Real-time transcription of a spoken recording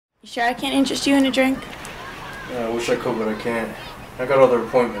You sure I can't interest you in a drink? Yeah, I wish I could, but I can't. I got other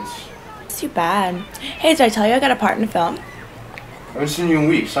appointments. It's too bad. Hey, did I tell you I got a part in a film? I haven't seen you in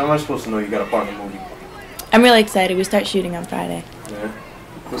weeks. How am I supposed to know you got a part in a movie? I'm really excited. We start shooting on Friday. Yeah.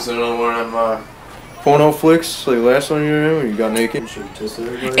 Was it another one of them porno flicks like last one you were in where you got naked?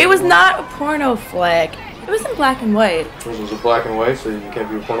 It was not a porno flick. It was in black and white. Was it black and white, so you can't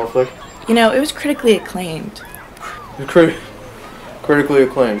be a porno flick? You know, it was critically acclaimed. It was critically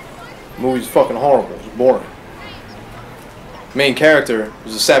acclaimed. The movie's fucking horrible. It's boring. Main character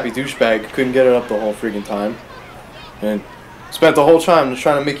was a sappy douchebag, couldn't get it up the whole freaking time. And spent the whole time just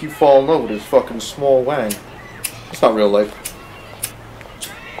trying to make you fall in love with his fucking small wang. It's not real life.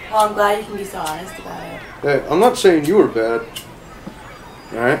 Well, I'm glad you can be so honest about it. Hey, I'm not saying you were bad.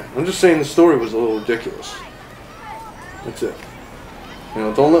 Alright? I'm just saying the story was a little ridiculous. That's it. You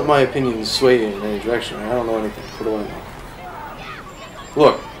know, don't let my opinions sway you in any direction. I don't know anything. What do I know?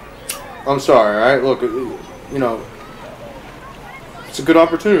 Look, I'm sorry, alright? Look, you know, it's a good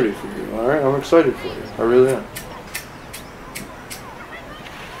opportunity for you, alright? I'm excited for you. I really am.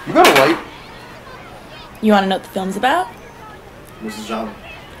 You got a light? You want to know what the film's about? What's the genre?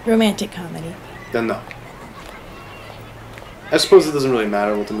 Romantic comedy. Then no. I suppose it doesn't really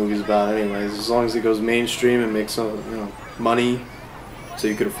matter what the movie's about anyways, as long as it goes mainstream and makes some, you know, money so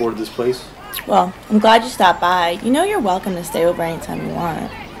you could afford this place. Well, I'm glad you stopped by. You know you're welcome to stay over anytime you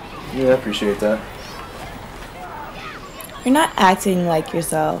want. Yeah, I appreciate that. You're not acting like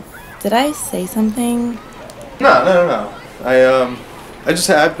yourself. Did I say something? No.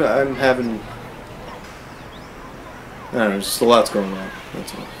 I'm having, I don't know, just a lot's going on,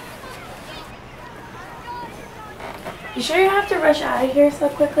 that's all. You sure you have to rush out of here so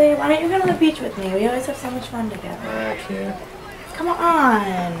quickly? Why don't you go to the beach with me? We always have so much fun together. I can't. Come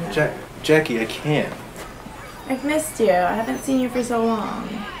on. Jackie, I can't. I've missed you. I haven't seen you for so long.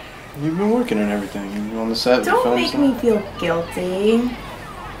 You've been working and everything. You've been on the set. Don't make me feel guilty.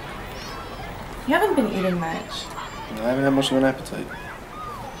 You haven't been eating much. I haven't had much of an appetite.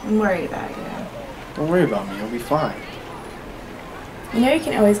 I'm worried about you. Don't worry about me. I'll be fine. You know you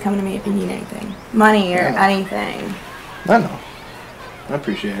can always come to me if you need anything. Money or anything. I know. I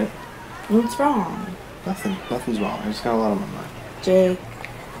appreciate it. What's wrong? Nothing's wrong. I just got a lot on my mind. Jake,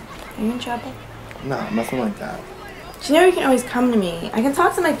 are you in trouble? No, nothing like that. But you know you can always come to me. I can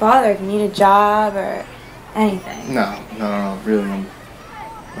talk to my father if you need a job or anything. No, really,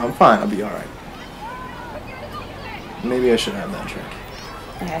 I'm fine. I'll be alright. Maybe I should have that drink.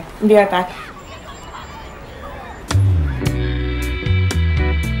 Okay, I'll be right back.